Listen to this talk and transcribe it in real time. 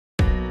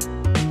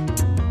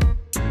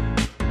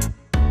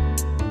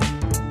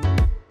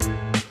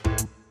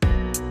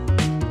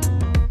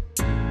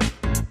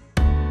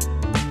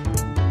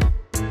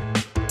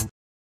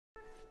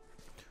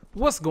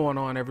What's going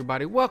on,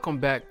 everybody? Welcome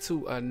back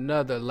to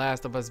another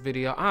Last of Us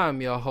video.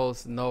 I'm your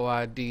host, No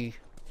ID.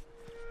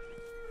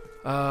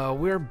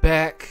 We're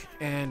back,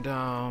 and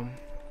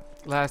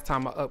last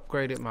time I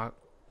upgraded my...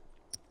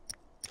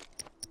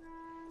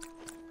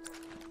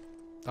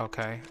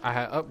 Okay, I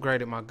had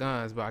upgraded my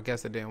guns, but I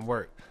guess it didn't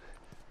work.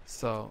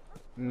 So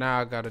now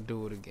I gotta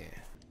do it again.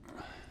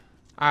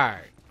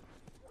 Alright.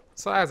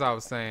 So as I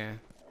was saying...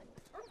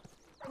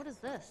 What is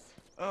this?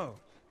 Oh,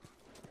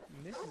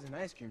 this is an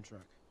ice cream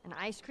truck. An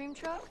ice cream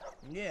truck?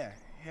 Yeah,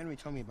 Henry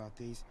told me about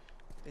these.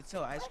 They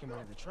sell ice cream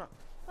out of the truck.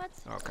 What?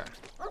 Okay.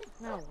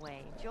 No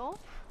way, Joel.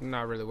 I'm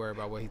not really worried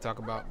about what he talk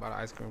about the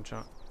ice cream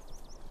truck.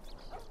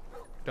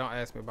 Don't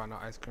ask me about no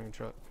ice cream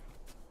truck.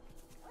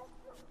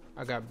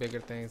 I got bigger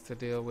things to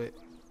deal with.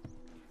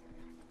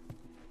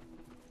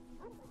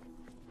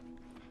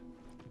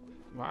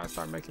 Why it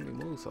start making me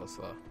move so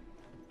slow?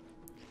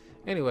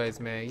 Anyways,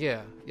 man,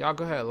 yeah. Y'all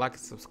go ahead, like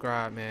and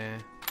subscribe,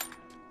 man.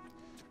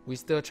 We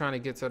still trying to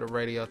get to the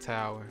radio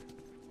tower.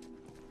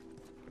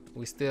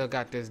 We still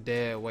got this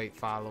dead weight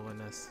following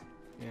us,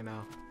 you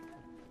know.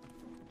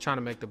 Trying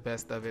to make the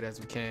best of it as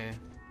we can.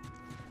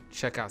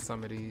 Check out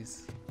some of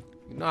these.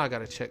 You know I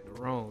gotta check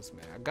the rooms,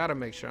 man. I gotta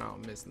make sure I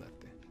don't miss nothing.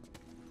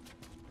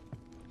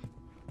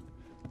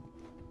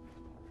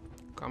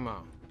 Come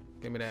on.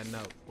 Give me that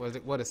note.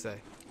 What'd it say?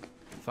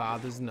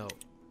 Father's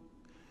note.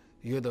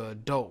 You're the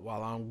adult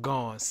while I'm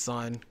gone,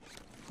 son.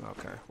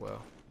 Okay,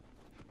 well.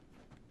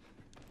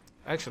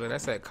 Actually, that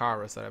said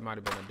Kara, so that might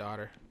have been a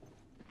daughter.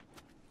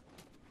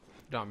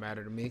 Don't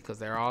matter to me, because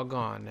they're all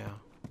gone now.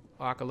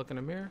 Oh, I could look in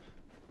the mirror?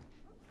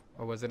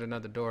 Or was it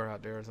another door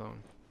out there or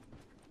something?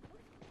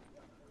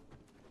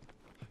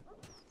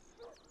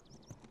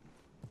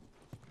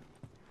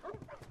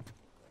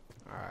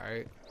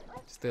 Alright.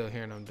 Still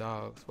hearing them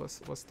dogs.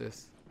 What's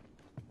this?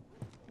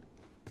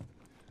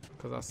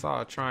 Because I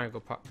saw a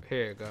triangle pop.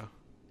 Here you go.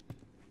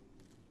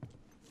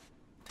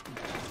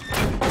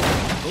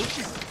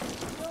 Oops.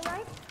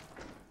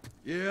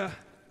 Yeah,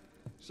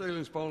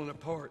 ceiling's falling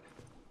apart.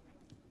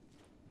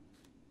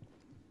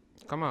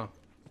 Come on.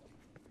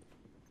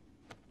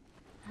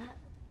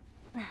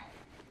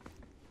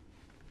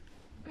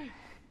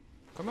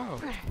 Come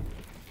on.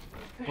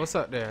 What's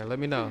up there? Let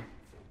me know.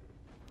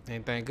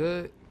 Anything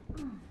good?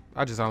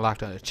 I just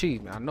unlocked an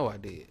achievement. I know I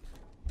did.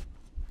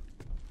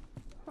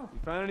 You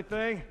find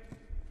anything?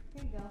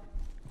 Here you go.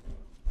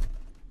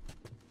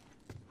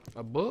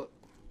 A book?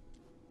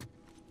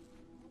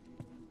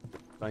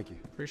 Thank you.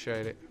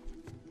 Appreciate it.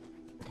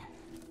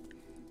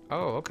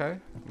 Oh, okay.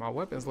 My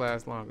weapons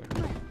last longer.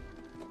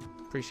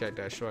 Appreciate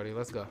that, shorty.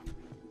 Let's go.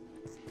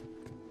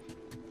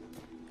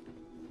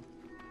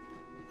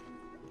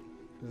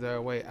 Is there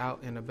a way out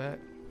in the back?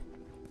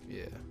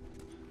 Yeah.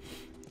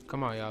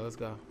 Come on, y'all. Let's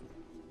go.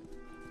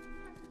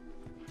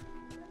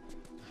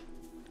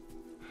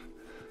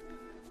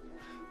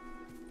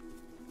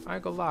 I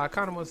ain't gonna lie. I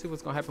kind of want to see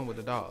what's gonna happen with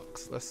the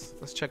dogs.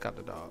 Let's check out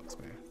the dogs,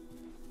 man.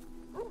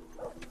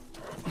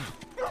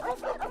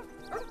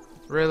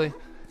 Really?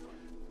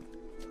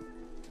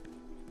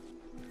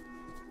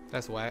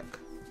 That's whack.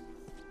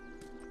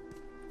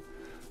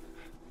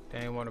 They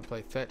ain't want to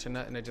play fetch or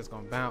nothing. They're just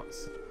gonna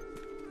bounce.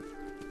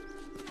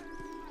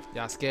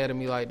 Y'all scared of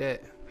me like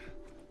that?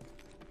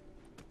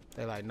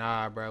 They like,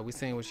 nah, bro. We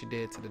seen what you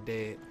did to the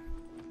dead.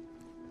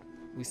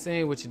 We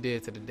seen what you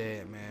did to the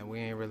dead, man. We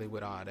ain't really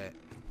with all that.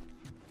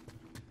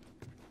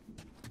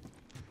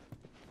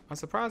 I'm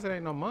surprised there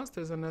ain't no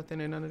monsters or nothing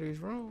in none of these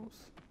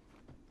rooms.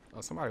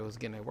 Oh, somebody was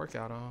getting their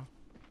workout on.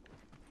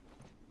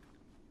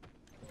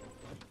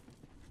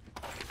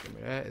 Give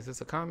me that. Is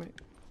this a comic?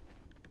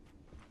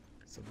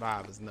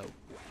 Survivor's note.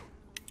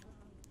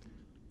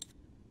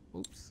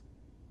 Oops.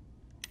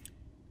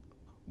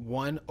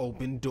 One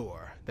open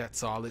door.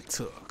 That's all it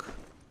took.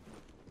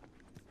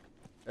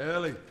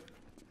 Ellie,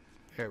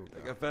 Here we I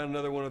think go. I found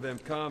another one of them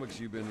comics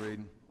you've been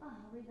reading. Oh, I'll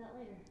read that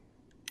later.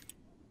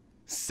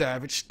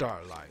 Savage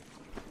Starlight.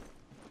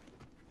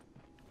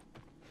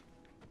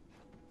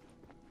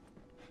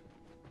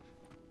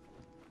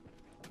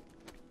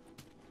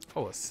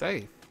 Oh, a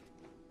safe.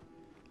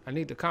 I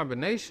need the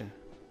combination.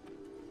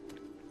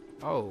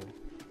 Oh.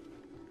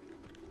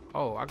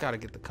 Oh, I gotta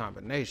get the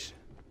combination.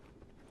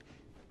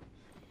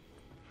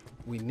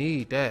 We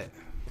need that.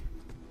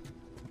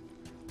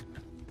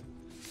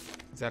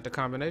 Is that the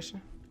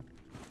combination?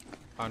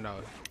 Oh no,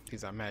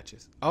 these are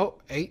matches. Oh,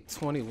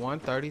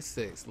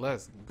 82136.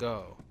 Let's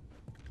go.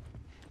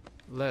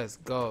 Let's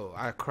go.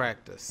 I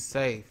cracked a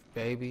safe,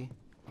 baby.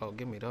 Oh,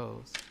 give me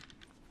those.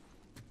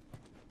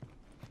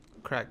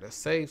 Cracked the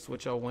safes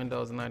with your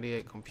Windows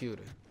 98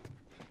 computer.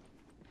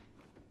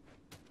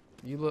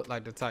 You look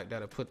like the type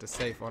that'll put the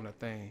safe on the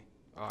thing.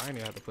 Oh, I ain't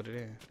even have to put it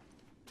in.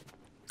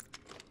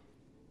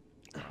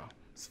 Oh,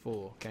 it's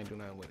full. Can't do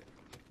nothing with it.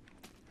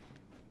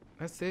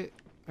 That's it.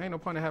 Ain't no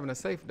point in having a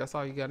safe. That's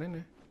all you got in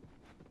there.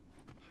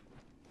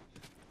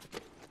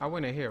 I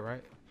went in here,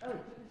 right? Oh,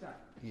 check this out.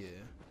 Yeah.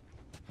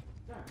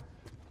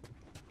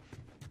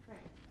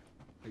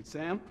 Hey,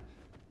 Sam.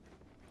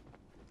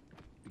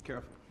 Be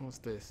careful. What's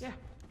this? Yeah.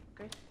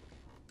 Okay.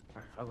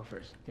 Alright, I'll go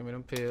first. Give me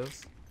them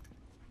pills.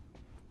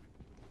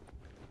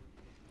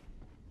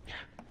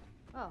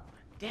 Oh,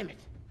 Damn it.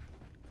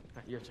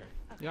 Alright, your turn.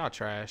 Y'all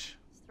trash.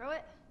 just throw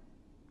it.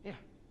 Yeah.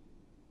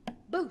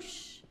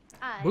 Boosh.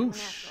 I'm a Boosh.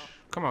 natural.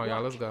 Come on,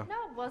 y'all. Let's go.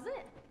 No, it wasn't.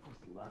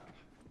 Luck.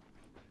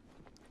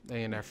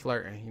 They in there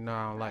flirting. You know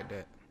I don't like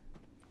that.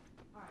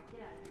 All right,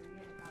 get out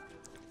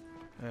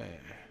of here. Hey.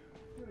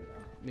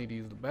 Need to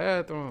use the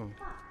bathroom.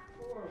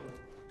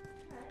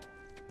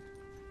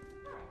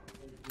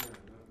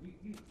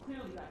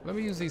 Let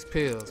me use these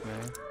pills,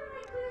 man.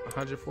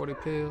 140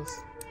 pills.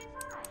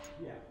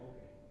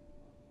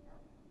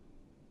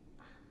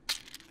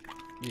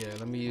 Yeah,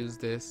 let me use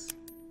this.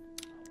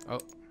 Oh.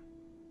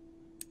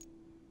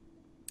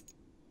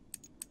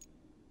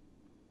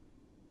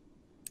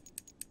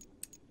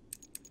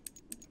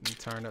 Let me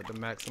turn up the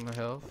maximum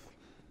health.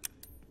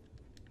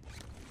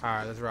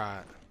 Alright, let's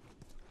ride.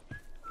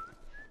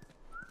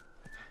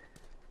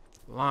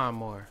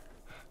 Lawnmower.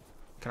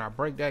 Can I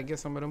break that and get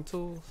some of them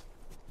tools?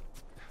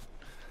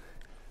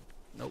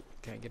 Nope,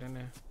 can't get in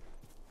there.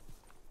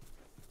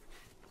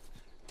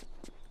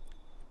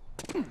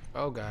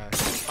 Oh god.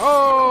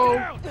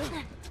 Oh!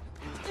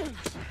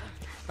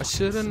 I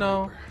should've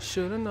known.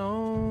 Should've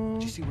known.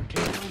 Did you see where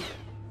Kate went?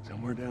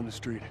 Somewhere down the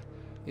street.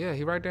 Yeah,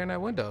 he right there in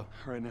that window.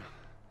 All right now.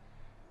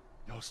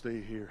 Y'all stay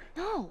here.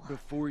 No.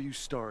 Before you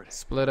start,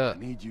 Split up. I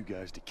need you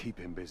guys to keep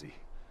him busy.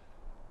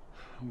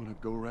 I'm gonna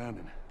go around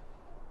and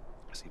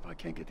see if I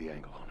can't get the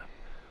angle on him.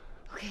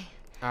 Okay.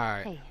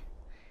 Alright. Hey,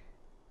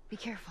 be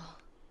careful.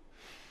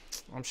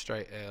 I'm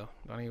straight, L.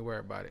 Don't even worry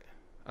about it.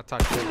 I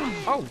talk to you.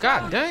 Oh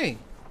god dang.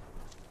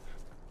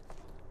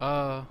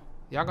 Y'all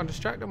gonna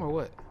distract them or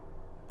what?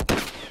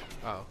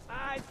 Oh.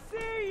 I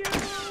see you!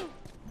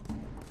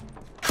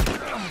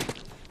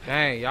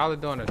 Dang, y'all are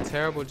doing a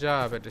terrible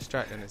job at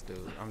distracting this dude.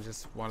 I'm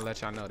just wanna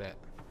let y'all know that.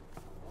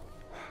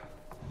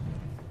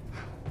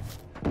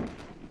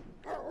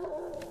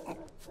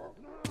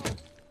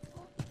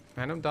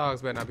 Man, them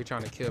dogs better not be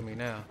trying to kill me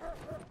now.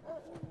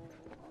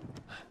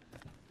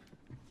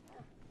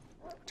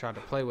 Tried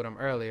to play with them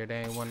earlier, they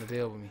ain't want to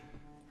deal with me.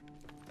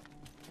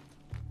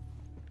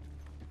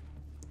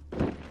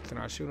 Can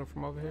I shoot him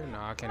from over here? No,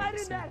 I can't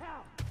even see him.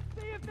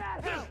 See if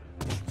that helps.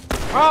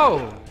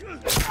 Oh!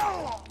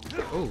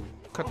 Ooh,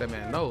 cut that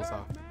man's nose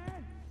off.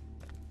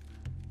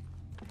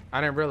 I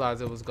didn't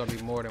realize it was gonna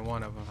be more than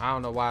one of them. I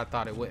don't know why I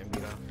thought it wouldn't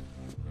be though.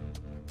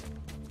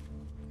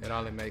 It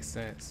only makes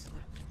sense.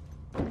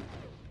 Yeah,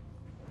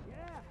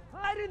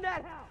 hide in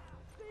that house.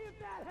 See if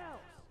that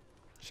helps.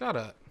 Shut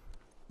up.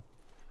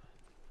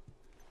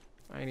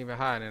 I ain't even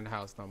hiding in the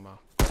house no more.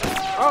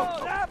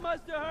 Oh, that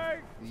must have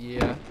hurt.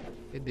 Yeah,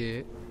 it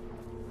did.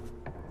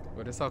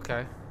 But it's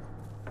okay.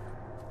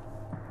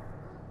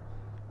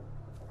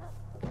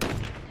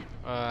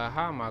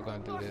 How am I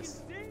gonna do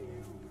this?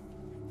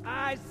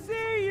 I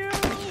see you.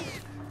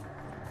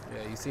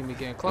 Yeah, you see me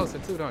getting closer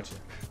too, don't you?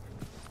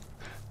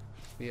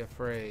 Be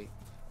afraid.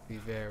 Be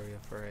very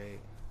afraid.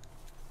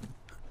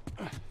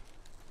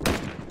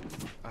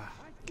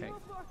 Can't.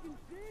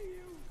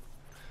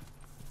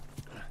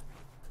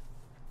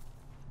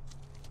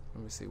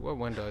 Let me see. What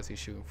window is he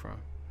shooting from?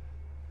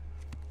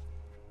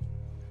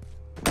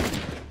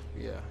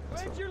 Yeah.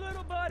 That's When's what, your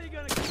little buddy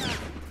gonna come out?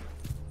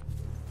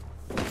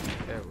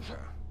 there we go.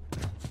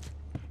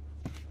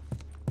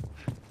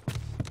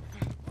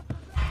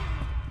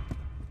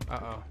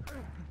 Uh-oh.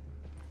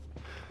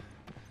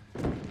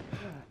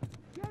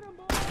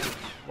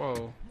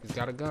 Whoa, he's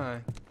got a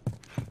gun.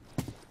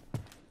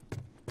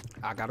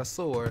 I got a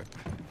sword.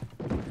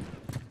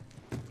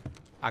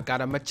 I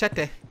got a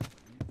machete.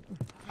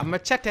 A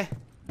machete.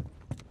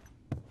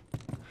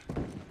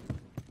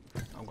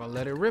 I'm gonna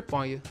let it rip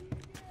on you.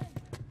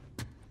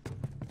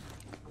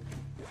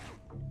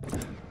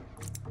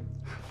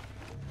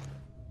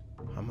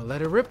 I'm gonna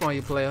let it rip on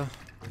you, player.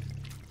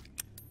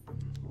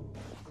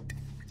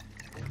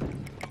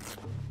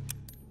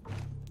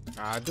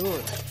 I'll do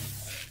it.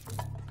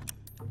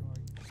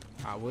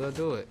 I will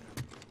do it.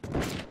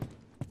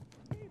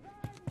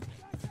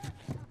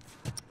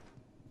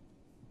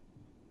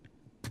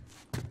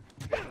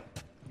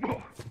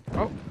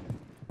 Oh.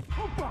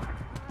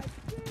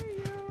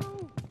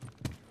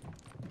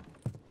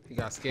 He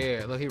got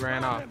scared. Look, he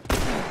ran off.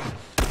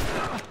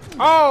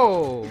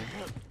 Oh!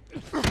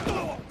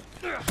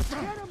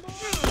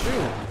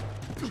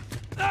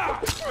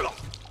 Shoot.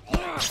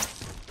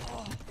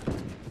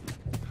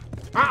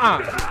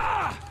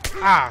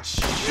 Ah,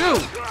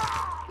 shoot!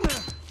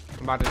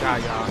 I'm about to die,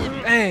 y'all.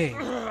 Dang!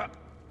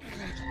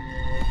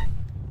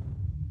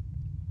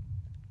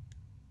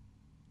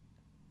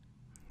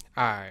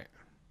 Alright.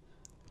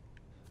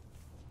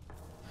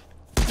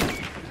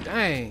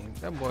 Dang,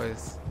 that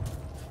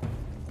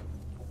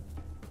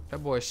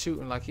boy's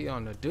shooting like he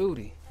on the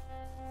duty.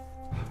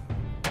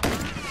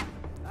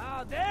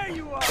 Oh, there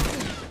you are.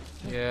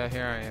 Yeah,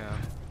 here I am.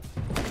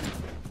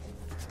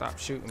 Stop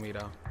shooting me,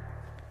 though.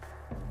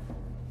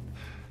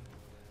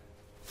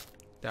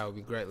 That would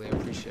be greatly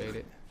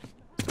appreciated.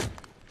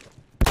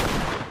 Good.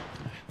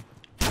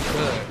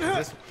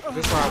 This is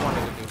what I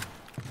wanted to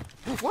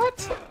do.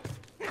 What?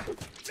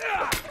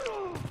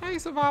 How you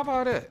survive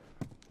all that?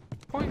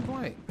 Point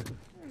blank.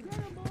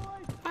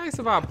 How you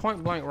survive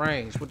point blank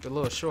range with the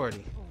little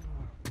shorty?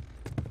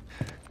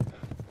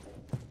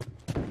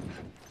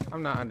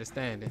 I'm not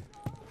understanding.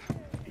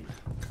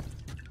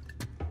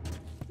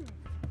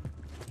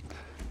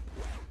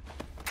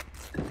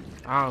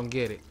 I don't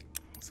get it.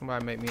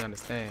 Somebody make me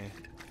understand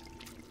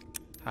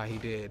how he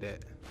did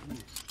that.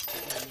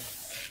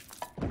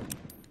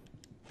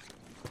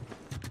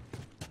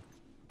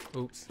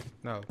 Oops.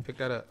 No, pick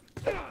that up.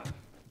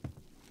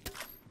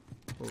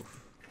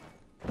 Oof.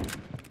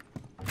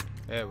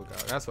 There we go.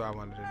 That's what I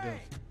wanted to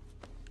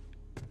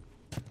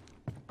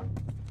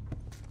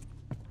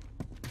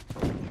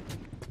do.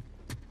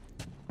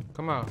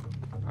 Come on.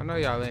 I know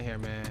y'all in here,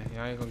 man.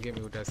 Y'all ain't gonna get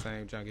me with that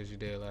same junk as you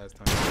did last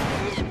time.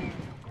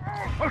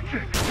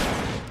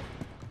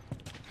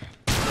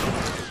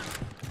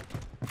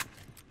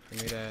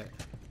 Give me that.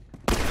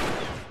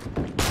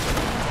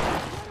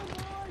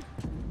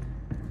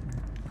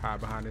 Hide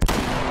behind this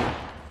TV.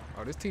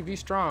 Oh, this TV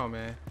strong,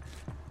 man.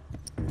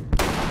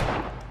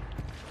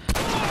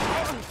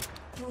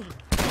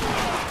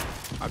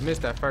 I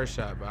missed that first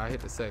shot, but I hit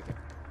the second.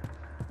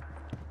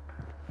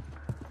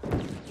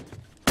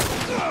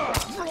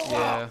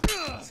 Yeah,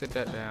 sit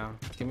that down.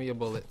 Give me your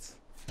bullets.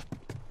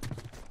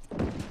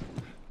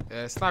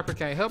 Yeah, sniper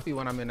can't help you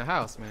when I'm in the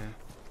house, man.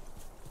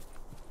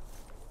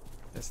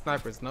 That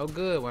sniper's no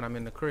good when I'm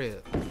in the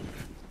crib.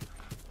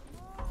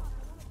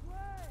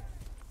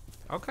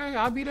 Okay,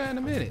 I'll be there in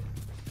a minute.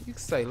 You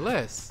can say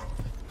less.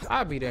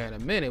 I'll be there in a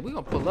minute. We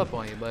gonna pull up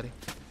on you, buddy.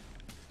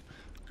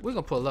 We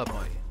gonna pull up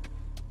on you.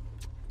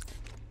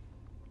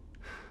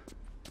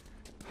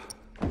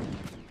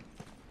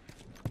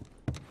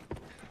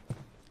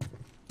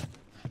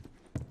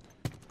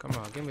 Come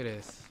on, give me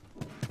this.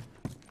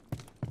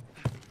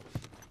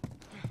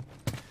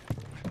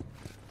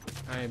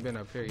 I ain't been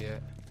up here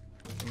yet.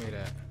 Give me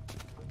that.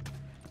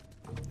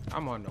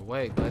 I'm on the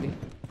way, buddy.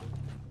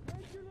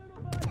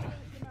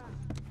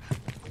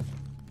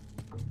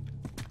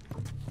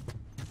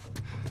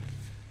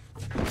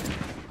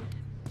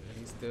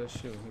 He's still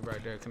shooting. He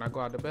right there. Can I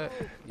go out the back?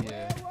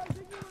 Yeah.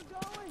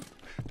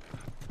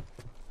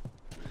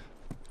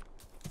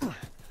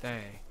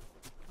 Dang.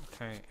 I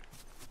can't.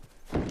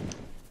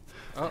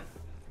 Oh,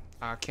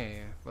 I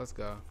can. Let's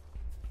go.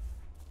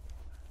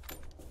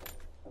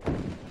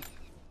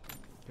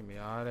 Give me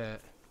all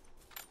that.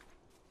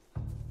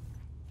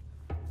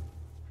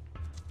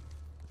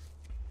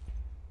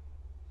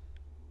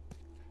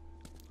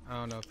 I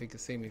don't know if he can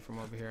see me from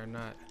over here or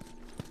not.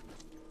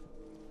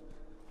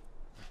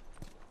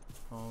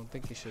 I don't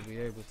think he should be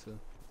able to.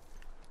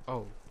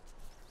 Oh.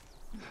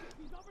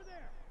 He's over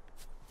there.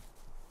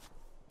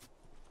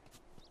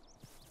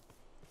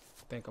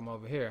 Think I'm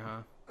over here,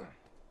 huh?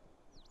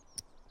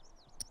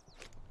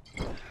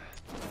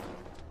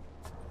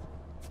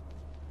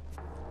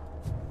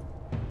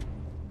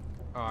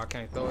 Oh, I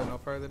can't throw it no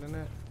further than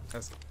that?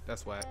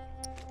 That's whack.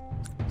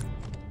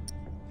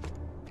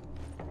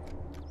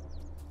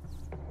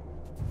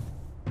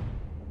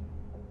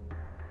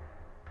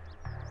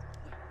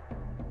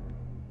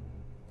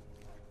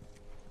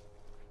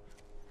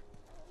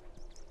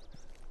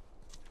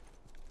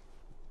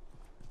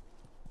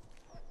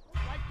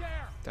 Right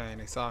there. Dang,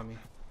 they saw me.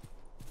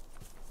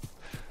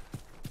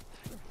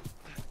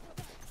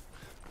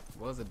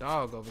 Was a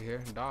dog over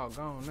here. Dog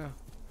gone now.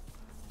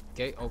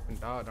 Gate open,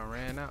 dog done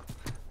ran out.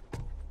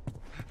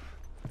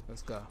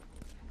 Let's go.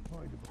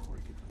 Find it before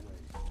he gets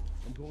away.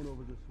 I'm going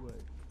over this way.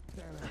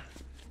 Stand out.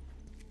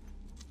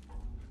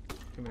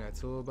 Give me that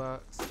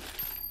toolbox.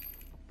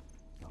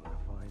 I'm gonna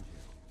find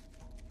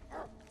you.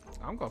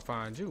 I'm gonna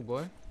find you,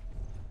 boy.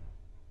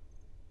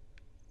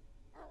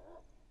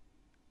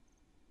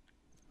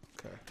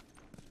 Okay.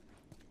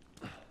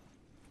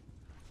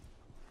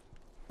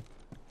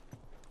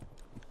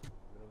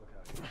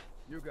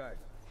 You guys,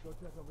 go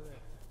check over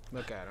there.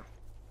 Look at him.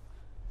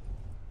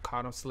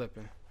 Caught him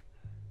slipping.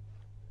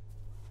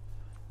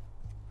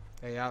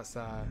 They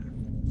outside.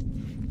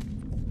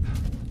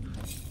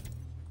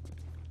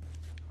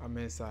 I'm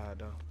inside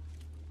though.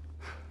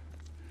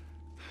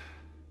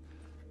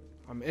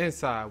 I'm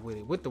inside with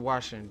it, with the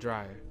washer and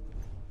dryer.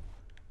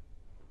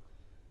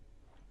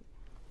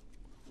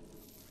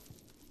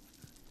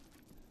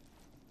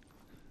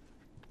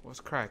 What's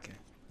cracking?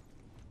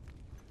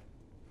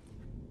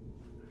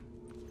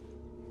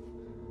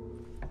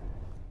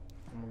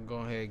 I'm gonna go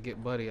ahead and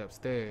get Buddy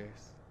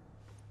upstairs.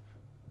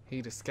 He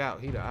the scout,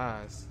 he the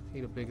eyes.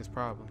 He the biggest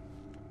problem.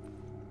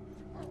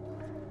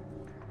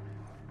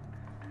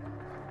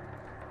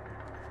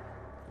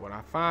 When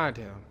I find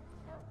him,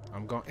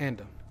 I'm gonna end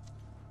him.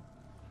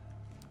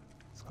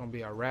 It's gonna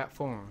be a wrap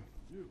for him.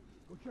 You,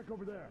 go check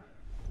over there.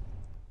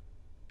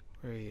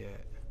 Where he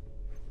at?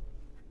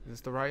 Is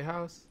this the right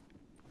house?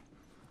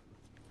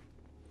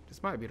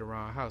 This might be the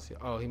wrong house.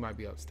 Oh, he might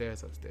be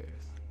upstairs.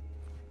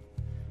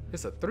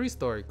 It's a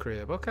 3-story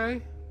crib,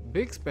 okay?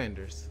 Big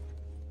spenders.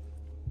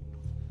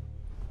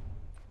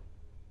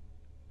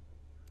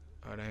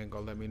 Oh, they ain't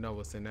gonna let me know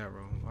what's in that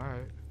room. All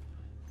right.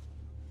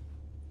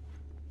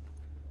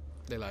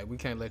 They like, we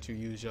can't let you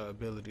use your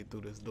ability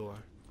through this door.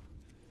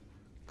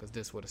 Cause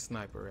this where the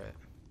sniper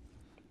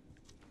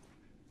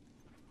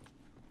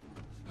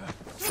at.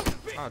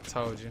 I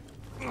told you.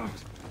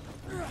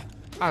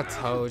 I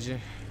told you.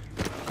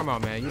 Come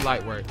on, man. You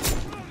light work.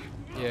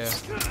 Yeah,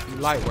 you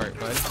light work,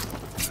 buddy.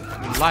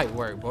 You light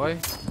work, boy.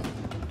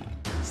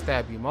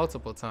 Stab you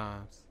multiple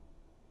times.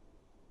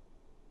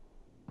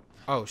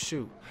 Oh,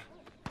 shoot.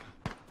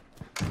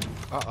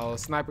 Uh-oh,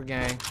 sniper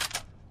gang.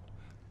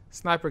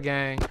 Sniper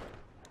gang.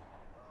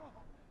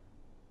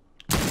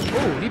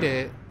 Ooh, he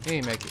did. He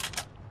didn't make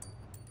it.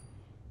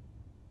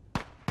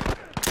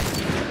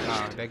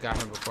 Oh, they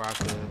got him before I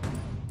could.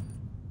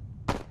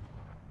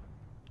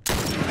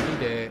 He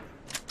dead.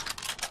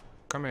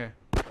 Come here.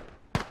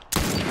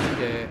 He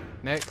dead.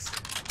 Next.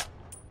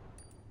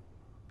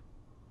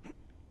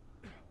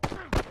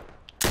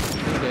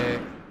 He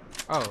dead.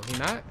 Oh, he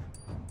not?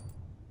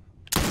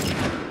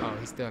 Oh,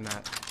 he's still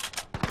not.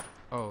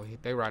 Oh,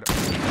 they right up.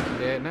 He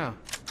dead now.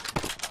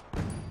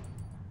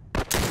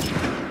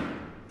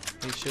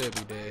 He should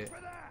be dead.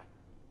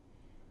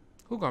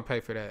 Who gonna pay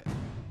for that?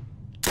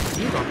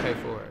 You gonna pay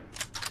for it.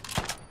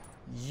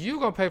 You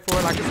gonna pay for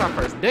it like it's our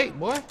first date,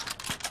 boy.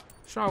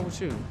 What's wrong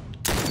with you?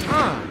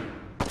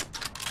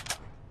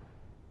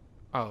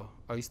 Oh,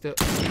 you still?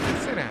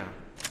 Sit down.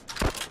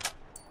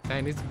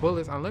 Dang, these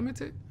bullets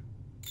unlimited?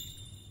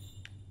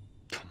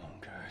 Come on,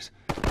 guys.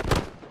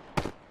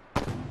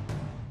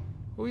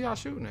 Who y'all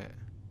shooting at?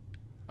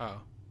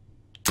 Oh.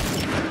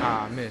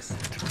 Ah, I missed.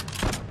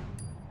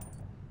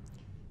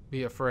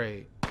 Be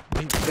afraid.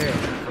 Be very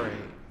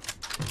afraid.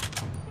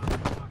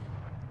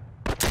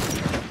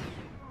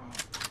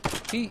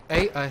 He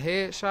ate a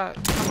headshot?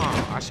 Come on,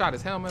 I shot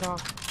his helmet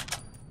off.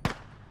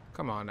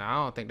 Come on now, I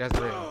don't think that's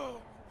real.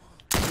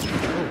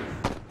 Ooh,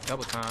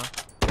 double time.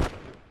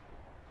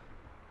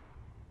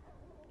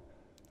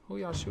 Who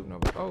y'all shooting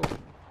over? Oh.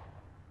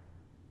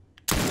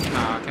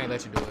 Nah, I can't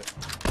let you do it.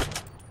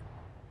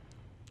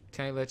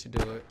 Can't let you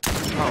do it.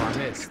 Oh, I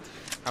missed.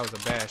 That was a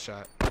bad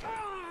shot.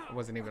 I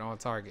wasn't even on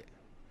target.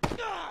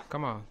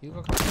 Come on, you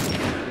gonna come?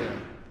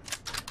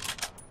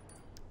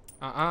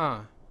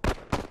 Yeah.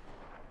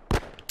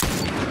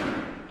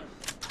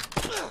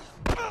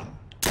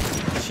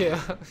 Yeah.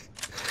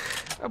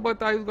 That boy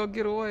thought he was gonna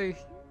get away.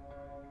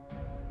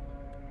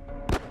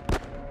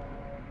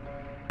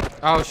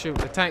 Oh shoot,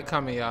 the tank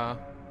coming, y'all.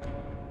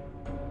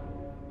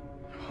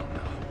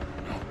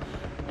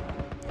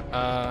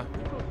 I'm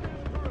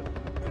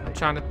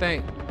trying to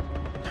think.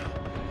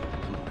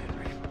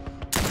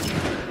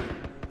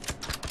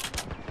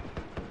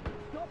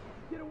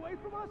 Get away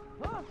from us,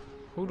 huh?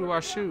 Who do I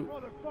shoot?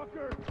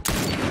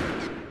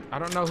 I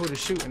don't know who to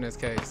shoot in this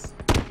case.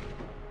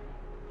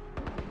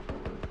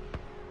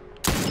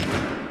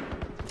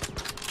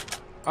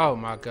 Oh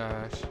my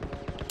gosh.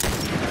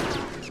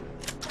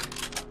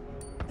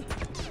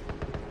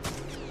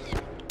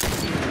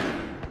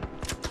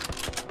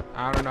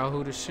 I don't know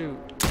who to shoot.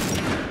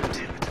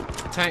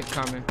 Tank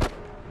coming.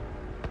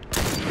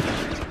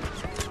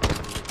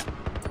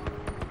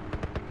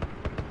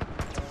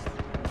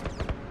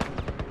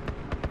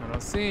 I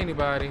don't see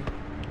anybody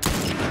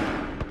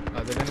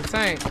other than the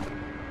tank.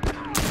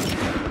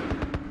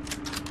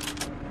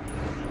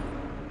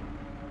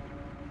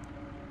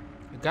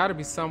 Gotta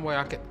be somewhere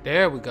I could.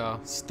 There we go.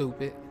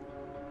 Stupid.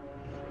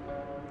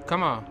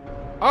 Come on.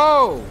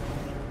 Oh!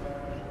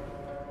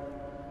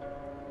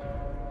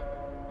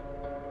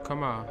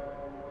 Come on.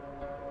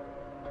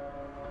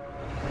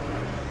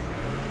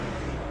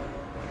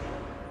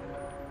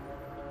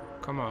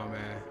 Come on,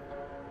 man.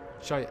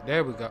 Show you.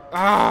 There we go.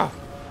 Ah!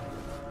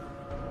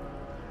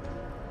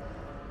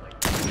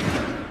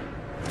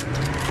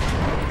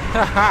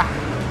 Haha!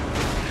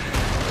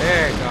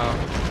 There you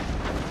go.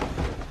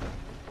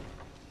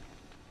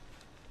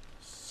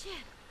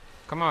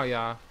 Come on,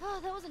 y'all. Oh,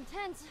 that was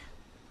intense.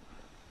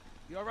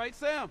 You all right,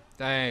 Sam?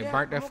 Dang, Yeah,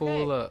 burnt that I'm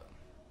fool okay. up.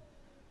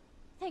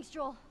 Thanks,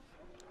 Joel.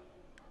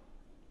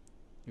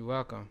 You're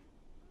welcome.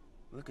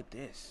 Look at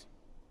this.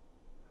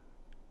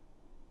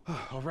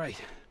 All right,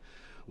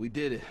 we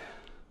did it.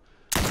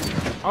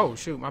 Oh,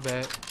 shoot, my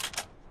bad.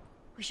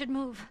 We should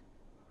move.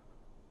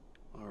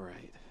 All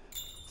right.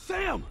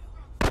 Sam!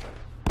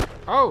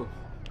 Oh!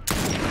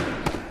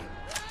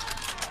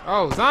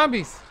 Oh,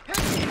 zombies!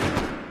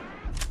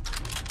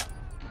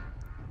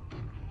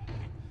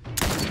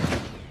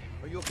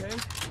 Are you okay?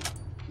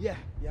 Yeah,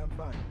 I'm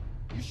fine.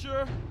 You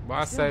sure? Boy,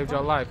 I saved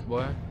your life,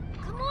 boy.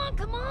 Come on,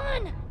 come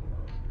on!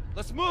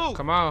 Let's move!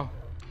 Come on.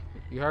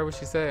 You heard what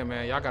she said,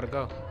 man. Y'all gotta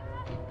go.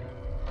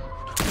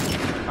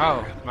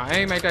 Oh, my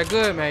aim ain't that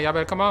good, man. Y'all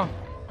better come on.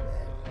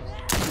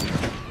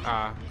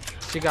 Ah,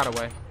 she got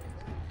away.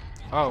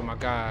 Oh my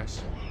gosh.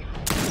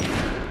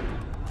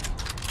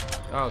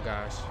 Oh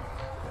gosh.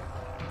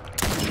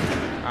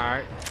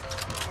 Alright.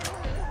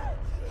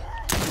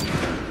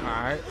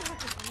 Alright.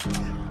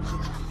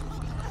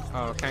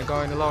 Oh, can't go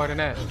any lower than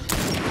that.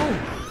 Ooh.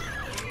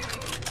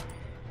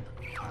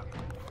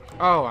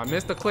 Oh, I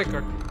missed the clicker.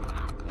 No.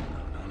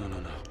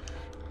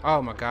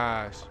 Oh my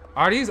gosh.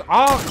 Are these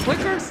all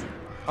clickers?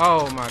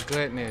 Oh my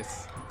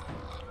goodness.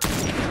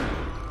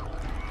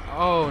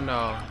 Oh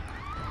no.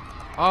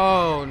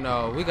 Oh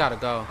no. We gotta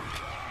go.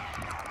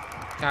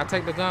 Can I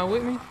take the gun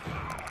with me?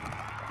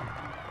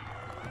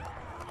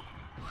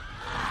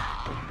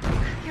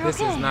 You're This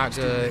okay. is not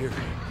good.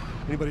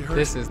 Anybody hurt?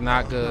 This is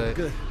not good.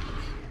 Good.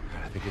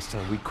 I think it's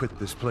time we quit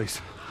this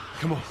place.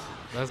 Come on.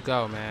 Let's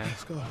go, man.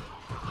 Let's go.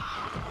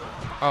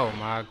 Oh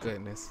my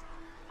goodness.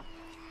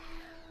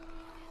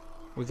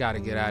 We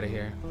gotta get out of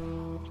here.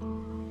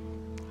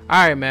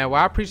 Alright, man.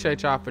 Well, I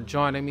appreciate y'all for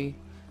joining me.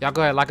 Y'all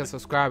go ahead, like and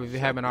subscribe if you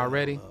haven't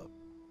already.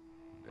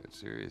 That's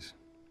serious.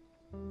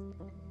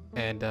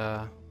 And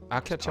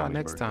I'll catch y'all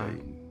next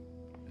time.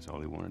 That's all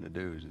he wanted to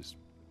do is just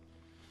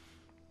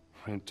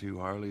rent 2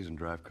 Harleys and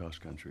drive cross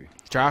country.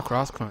 Drive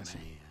cross country.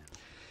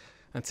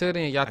 Until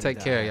then, y'all take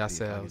care of I could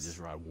yourselves. just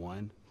ride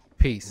one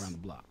Peace. around the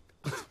block.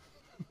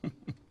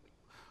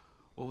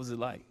 What was it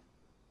like? It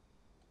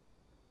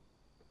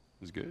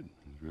was good.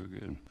 It was real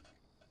good.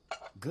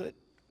 Good.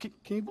 Can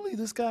you believe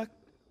this guy?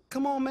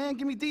 Come on, man.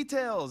 Give me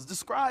details.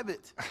 Describe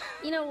it.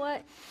 You know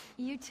what?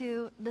 You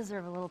two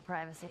deserve a little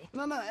privacy.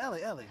 No,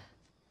 Ellie.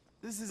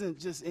 This isn't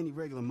just any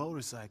regular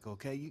motorcycle,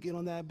 okay? You get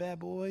on that bad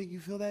boy, you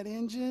feel that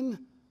engine?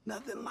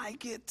 Nothing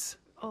like it.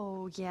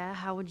 Oh, yeah?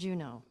 How would you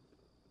know?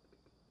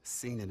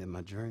 Seen it in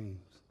my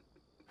dreams.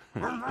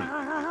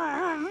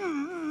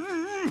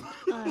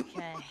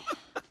 Okay.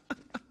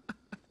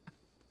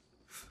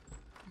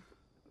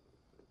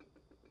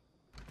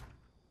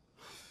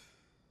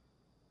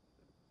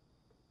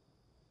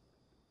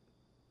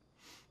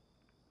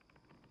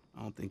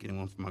 I don't think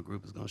anyone from my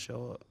group is gonna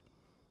show up.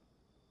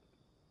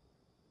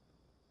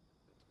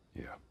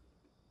 Yeah.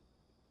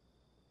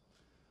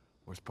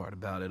 Worst part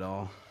about it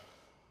all,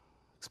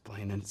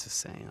 explaining it to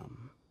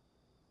Sam.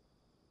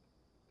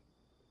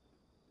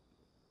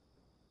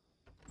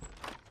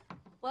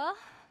 Well,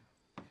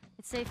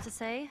 it's safe to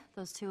say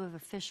those two have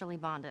officially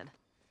bonded.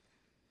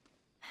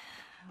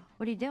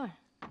 What are you doing?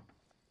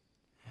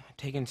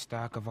 Taking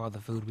stock of all the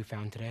food we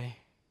found today.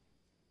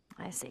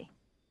 I see.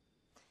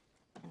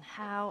 And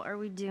how are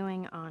we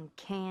doing on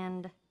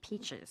canned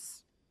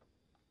peaches?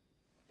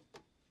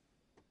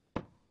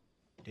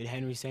 Did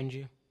Henry send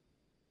you?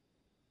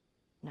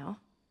 No?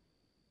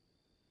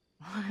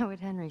 Why would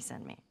Henry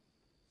send me?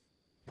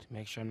 To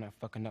make sure I'm not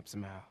fucking up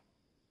somehow.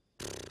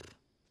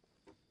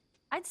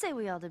 I'd say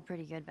we all did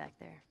pretty good back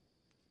there.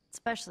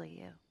 Especially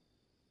you.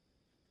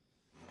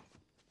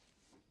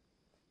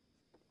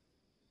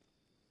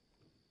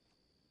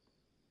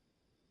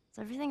 Is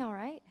everything all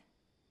right?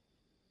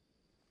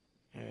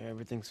 Yeah,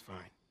 everything's fine.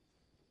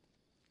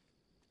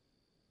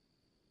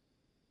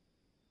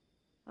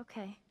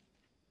 Okay.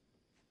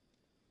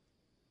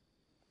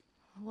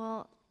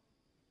 Well,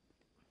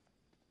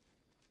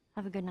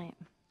 have a good night.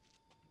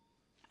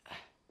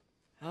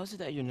 How is it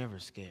that you're never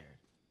scared?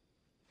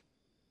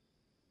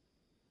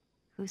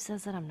 Who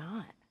says that I'm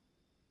not?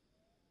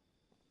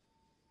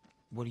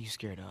 What are you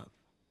scared of?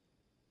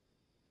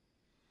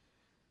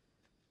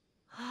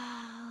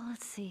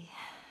 Let's see.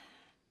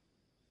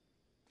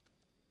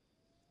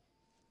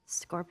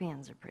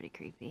 Scorpions are pretty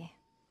creepy.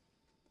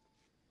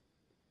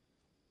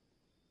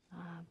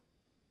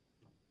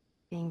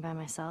 Being by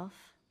myself.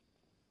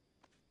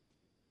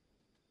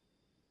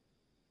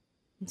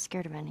 I'm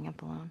scared of ending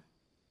up alone.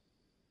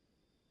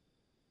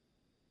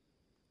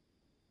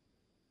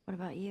 What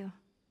about you?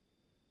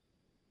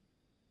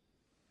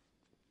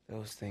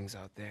 Those things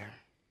out there.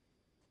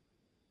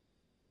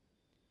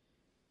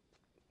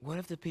 What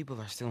if the people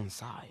are still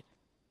inside?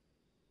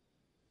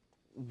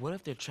 What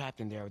if they're trapped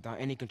in there without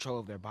any control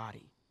of their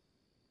body?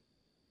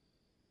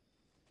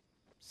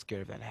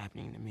 Scared of that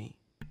happening to me.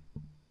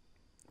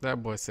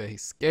 That boy said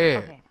he's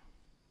scared. Okay.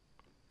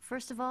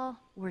 First of all,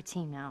 we're a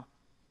team now.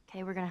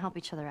 Okay, we're gonna help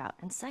each other out.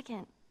 And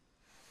second,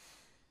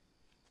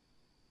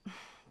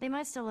 they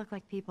might still look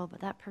like people,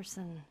 but that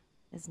person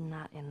is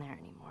not in there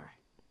anymore.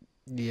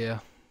 Yeah.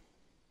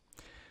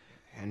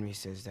 Henry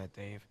says that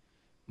they've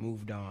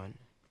moved on.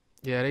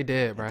 Yeah, they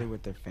did, That bro. they're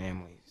with their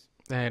families.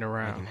 They ain't Like in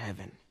around.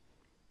 heaven.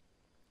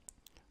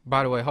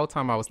 By the way, whole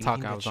time I was You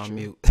talking, think I was that's on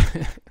true?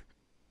 mute.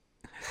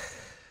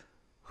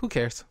 Who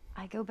cares?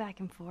 I go back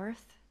and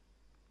forth.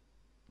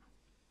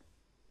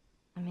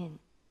 I mean,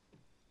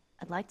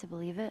 I'd like to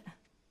believe it.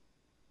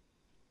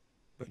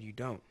 But you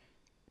don't.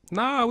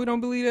 Nah, we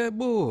don't believe that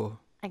bull.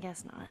 I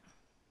guess not.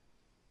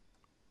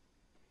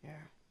 Yeah.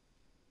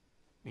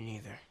 Me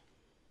neither.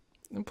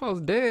 Them folks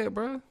dead,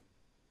 bro.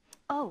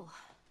 Oh.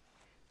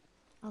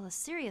 All the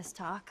serious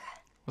talk.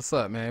 What's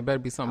up, man? It better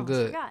be something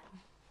Almost good. forgot.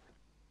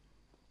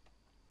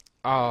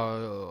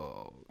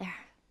 Oh, There.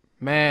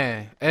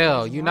 man.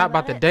 L, There's you more not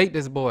about about to it. date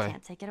this boy.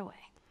 Can't take it away.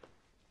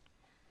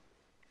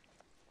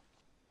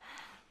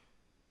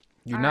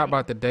 You're All not right.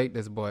 about to date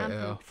this boy, I'm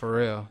L. pooped. For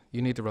real.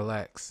 You need to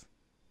relax.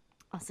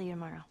 I'll see you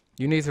tomorrow.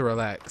 You need to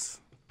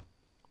relax.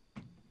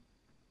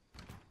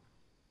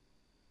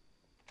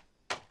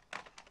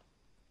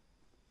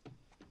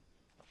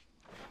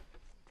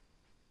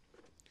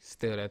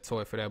 Steal that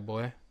toy for that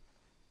boy.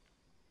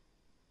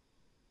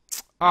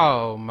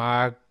 Oh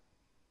my.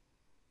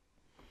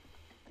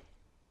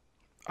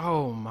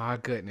 Oh my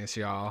goodness,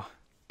 y'all.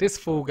 This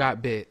fool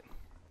got bit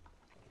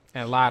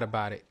and lied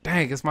about it.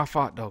 Dang, it's my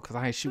fault though, cause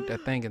I ain't shoot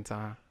that thing in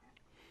time.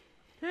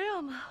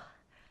 Damn.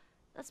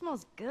 That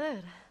smells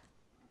good.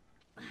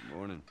 Good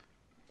morning.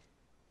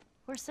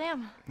 Where's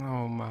Sam?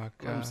 Oh my Let him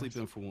god. sleep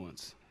in for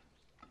once.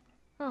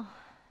 Oh,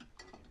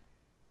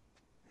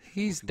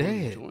 He's If you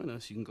wanna dead. join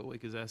us, you can go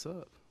wake his ass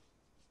up.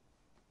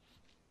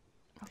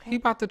 He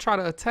about to try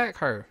to attack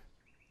her.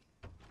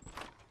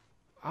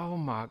 Oh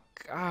my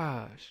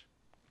gosh.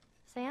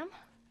 Sam?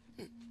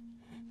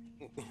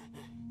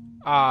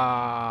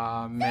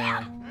 Ah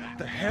man.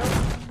 The hell?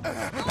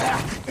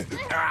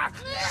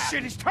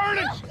 Shit, he's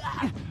turning!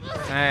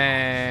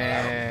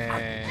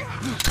 Dang.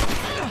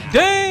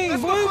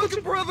 Dang, boy. What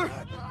you... brother!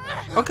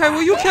 Okay,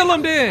 well you kill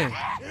him then.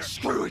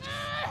 Screw it!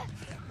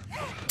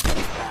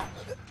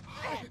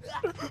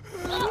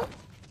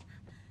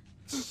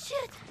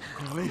 Shit.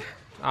 Chloe?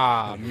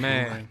 Ah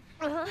man.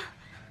 Oh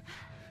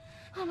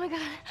my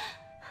god.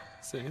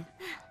 Sam?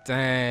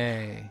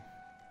 Dang.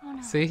 Oh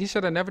no. See, he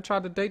should have never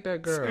tried to date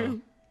that girl.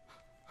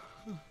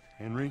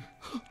 Henry?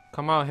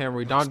 Come on,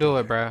 Henry. Don't do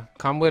it, bruh.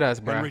 Come with us,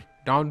 bruh. Henry.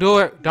 Don't do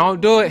it. Don't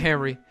do it,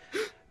 Henry.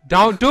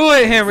 Don't do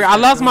it, Henry. I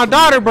lost my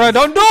daughter, bruh.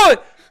 Don't do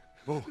it.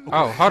 Whoa, okay.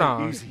 Oh, hold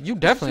on. Easy. You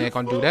definitely ain't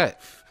gonna do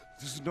that.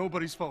 This is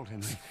nobody's fault,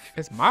 Henry.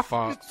 It's my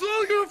fault. It's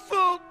all your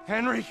fault!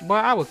 Henry! Boy,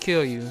 I will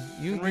kill you.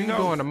 You Henry, no.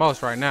 doing the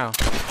most right now.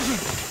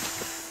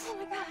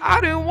 I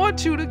didn't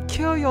want you to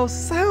kill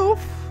yourself.